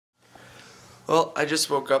Well, I just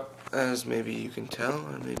woke up, as maybe you can tell,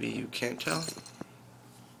 or maybe you can't tell.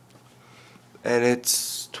 And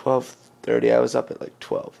it's 12:30. I was up at like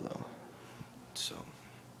 12 though. So,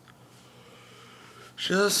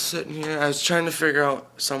 just sitting here. I was trying to figure out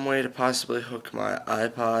some way to possibly hook my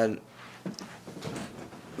iPod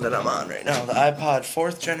that I'm on right now. The iPod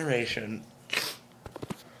 4th generation.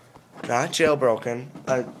 Not jailbroken.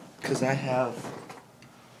 Because I have,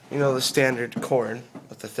 the standard cord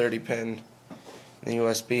with the 30 pin and the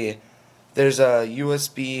USB. There's a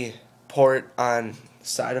USB port on the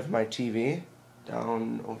side of my TV,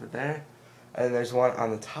 down over there. And there's one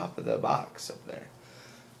on the top of the box up there.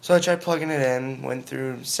 So I tried plugging it in, went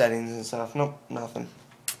through settings and stuff. Nope, nothing.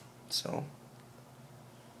 So,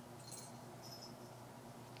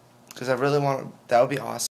 because I really that would be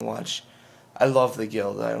awesome to watch. I love The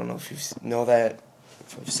Guild. I don't know if you know that,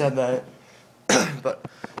 if I've said that, but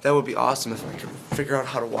that would be awesome if I could figure out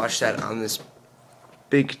how to watch that on this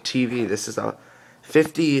big TV. This is a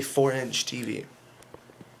 54-inch TV.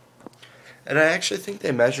 And I actually think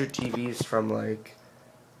they measure TVs from like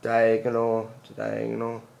diagonal to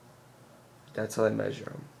diagonal. That's how they measure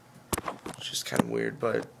them. Which is kind of weird,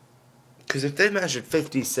 but because if they measured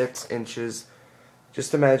 56 inches,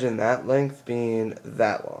 just imagine that length being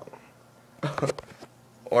that long.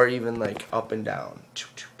 Or even like up and down.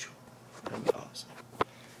 That'd be awesome.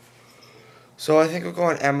 So I think we'll go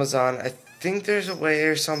on Amazon. I think there's a way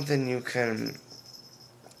or something you can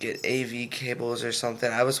get AV cables or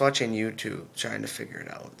something. I was watching YouTube trying to figure it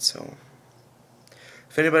out. So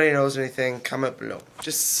if anybody knows anything, comment below.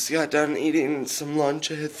 Just got done eating some lunch.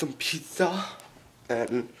 I had some pizza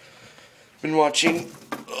and been watching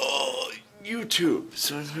YouTube.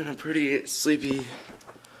 So it's been a pretty sleepy,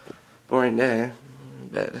 boring day.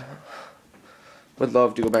 Bed. Would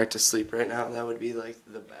love to go back to sleep right now. That would be like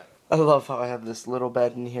the best. I love how I have this little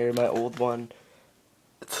bed in here, my old one.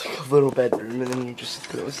 It's like a little bedroom, and then you just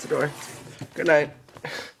close the door. Good night.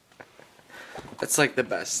 That's like the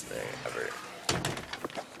best thing ever.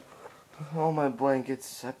 All my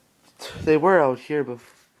blankets, they were out here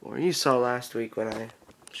before. You saw last week when I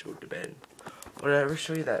showed the bed. Would I ever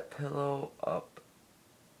show you that pillow up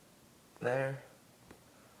there?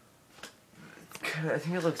 I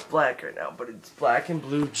think it looks black right now, but it's black and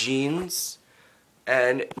blue jeans,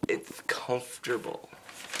 and it's comfortable.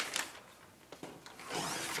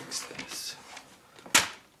 Fix this.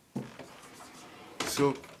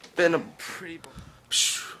 So, been a pretty...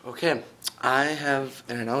 Okay, I have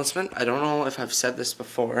an announcement. I don't know if I've said this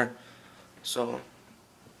before, so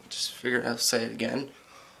just figured I'll say it again.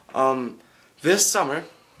 This summer,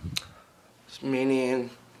 meaning,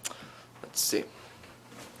 let's see,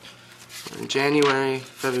 in January,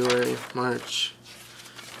 February, March,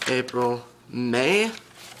 April, May,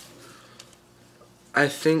 I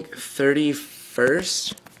think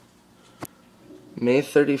 31st, May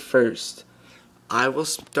 31st, I will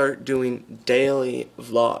start doing daily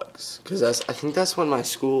vlogs, because I think that's when my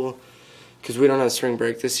school, because we don't have spring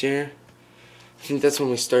break this year, I think that's when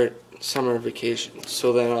we start summer vacation.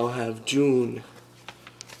 So then I'll have June,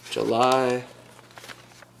 July,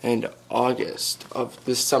 and August of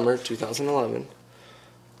this summer, 2011,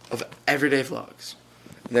 of everyday vlogs.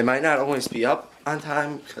 They might not always be up on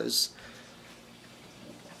time, because,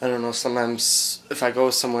 I don't know, sometimes if I go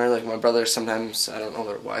somewhere, like my brother, sometimes, I don't know,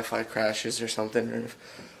 their Wi-Fi crashes or something, or if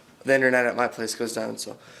the internet at my place goes down,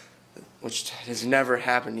 so, which has never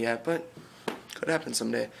happened yet, but could happen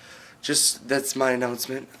someday. Just, that's my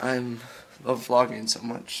announcement. I love vlogging so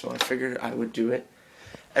much, so I figured I would do it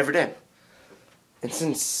every day. And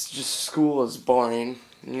since just school is boring,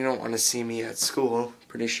 and you don't want to see me at school,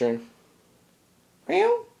 pretty sure.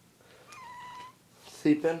 Meow.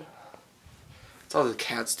 Sleeping. That's all the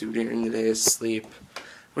cats do during the day is sleep.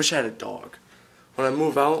 Wish I had a dog. When I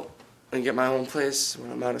move out and get my own place,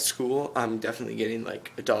 when I'm out of school, I'm definitely getting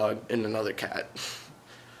like a dog and another cat.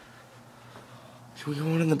 Should we go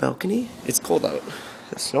out on the balcony? It's cold out.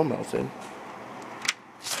 The snow melted.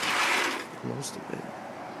 Most of it.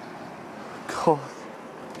 Cold.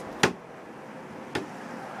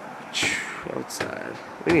 Outside.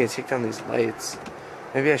 We need to take down these lights.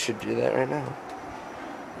 Maybe I should do that right now.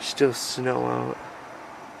 Still snow out.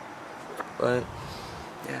 But,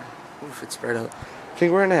 yeah. Oof, it's spread out. I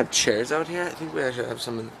think we're going to have chairs out here. I think we actually have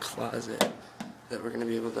some in the closet that we're going to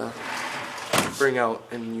be able to bring out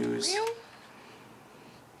and use.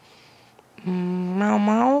 Meow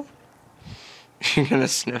meow. You're gonna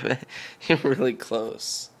sniff it. You're really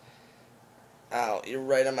close. Ow, you're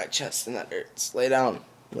right on my chest and that hurts. Lay down.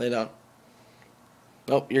 Lay down.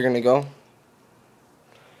 Nope, you're gonna go.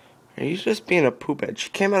 Are you just being a poop head? She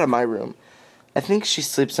came out of my room I think she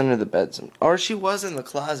sleeps under the bed. Or she was in the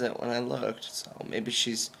closet when I looked, so maybe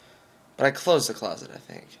she's... But I closed the closet, I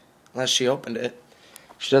think. Unless she opened it.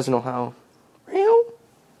 She doesn't know how.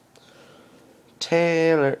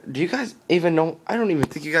 Taylor. Do you guys even know? I don't even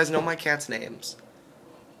think you guys know my cat's names.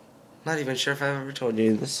 Not even sure if I've ever told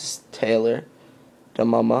you. This is Taylor, the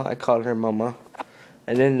mama. I call her mama.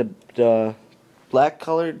 And then the black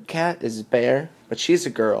colored cat is Bear, but she's a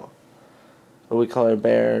girl. But we call her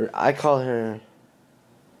Bear. I call her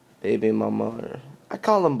baby mama. Or I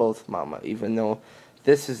call them both mama, even though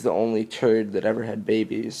this is the only turd that ever had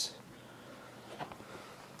babies.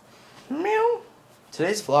 Meow.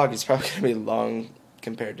 Today's vlog is probably going to be long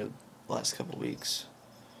compared to the last couple weeks.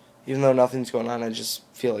 Even though nothing's going on, I just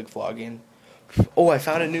feel like vlogging. Oh, I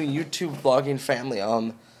found a new YouTube vlogging family.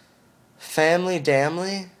 Family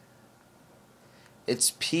Damly.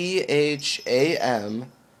 It's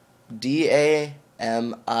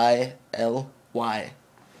PHAMDAMILY.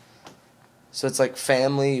 So it's like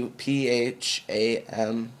family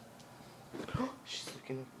PHAM. She's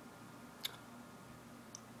looking.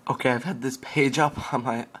 Okay, I've had this page up on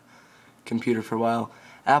my computer for a while.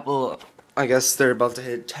 Apple, I guess they're about to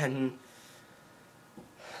hit 10.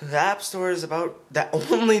 The App Store is about that.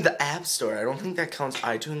 Only the App Store. I don't think that counts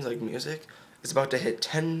iTunes like music. It's about to hit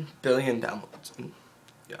 10 billion downloads. And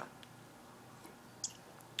yeah.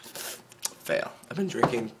 Fail. I've been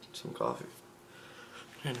drinking some coffee.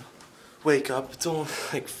 I know. Wake up. It's only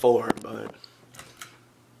like 4, but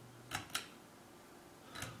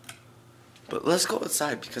let's go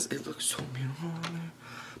outside because it looks so beautiful. I'm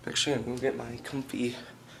actually gonna go get my comfy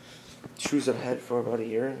shoes I've had for about a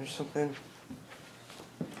year or something.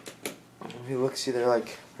 If you look, see, they're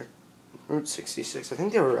like Route 66. I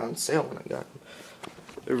think they were on sale when I got them.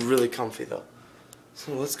 They're really comfy though.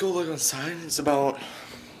 So let's go look outside. It's about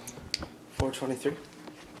 4:23.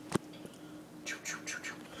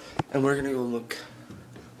 And we're gonna go look.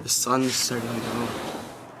 The sun's starting to go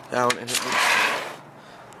down and it looks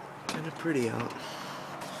kind of pretty out.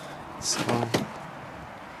 So,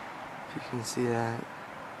 if you can see that,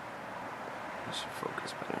 I should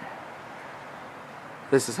focus better.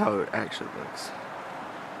 This is how it actually looks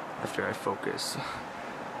after I focus.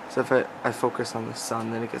 So if I focus on the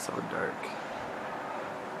sun, then it gets all dark.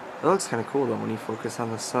 It looks kind of cool though when you focus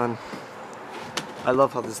on the sun. I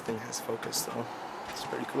love how this thing has focus though. It's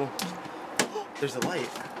pretty cool. There's a light.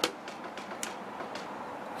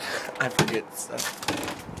 I forget stuff.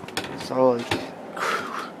 It's all like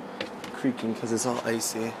creaking because it's all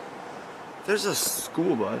icy. There's a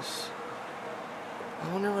school bus.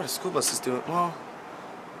 I wonder what a school bus is doing. Well,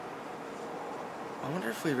 I wonder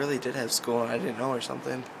if we really did have school and I didn't know or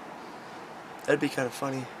something. That'd be kind of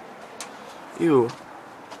funny. Ew.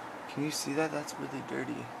 Can you see that? That's really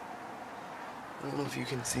dirty. I don't know if you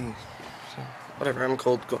can see. So, whatever, I'm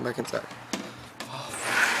cold. Going back inside. Oh,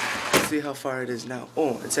 let's see how far it is now.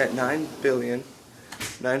 Oh, it's at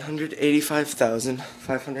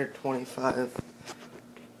 9,985,525.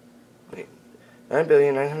 Wait.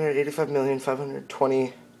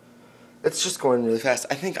 9,985,520. It's just going really fast.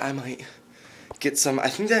 I think I might get some. I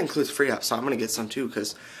think that includes free apps, so I'm going to get some too,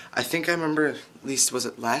 because I think I remember, at least, was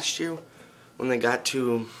it last year when they got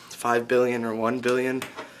to 5 billion or 1 billion?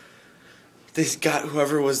 They got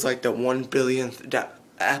whoever was like the 1 billionth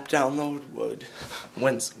app download would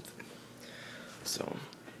win something. So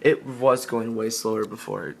it was going way slower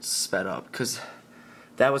before it sped up, because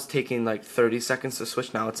that was taking like 30 seconds to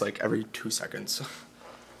switch. Now it's like every 2 seconds.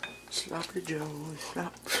 Sloppy Joe,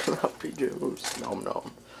 sloppy Joes, nom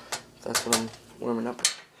nom. That's what I'm warming up.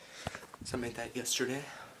 So I made that yesterday.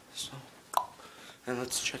 So, and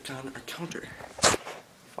let's check on our counter. How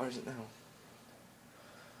far is it now?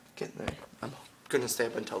 Getting there. I'm gonna stay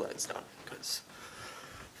up until that's done, because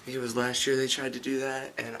I think it was last year they tried to do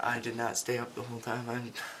that and I did not stay up the whole time. I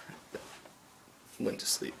went to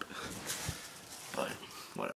sleep. But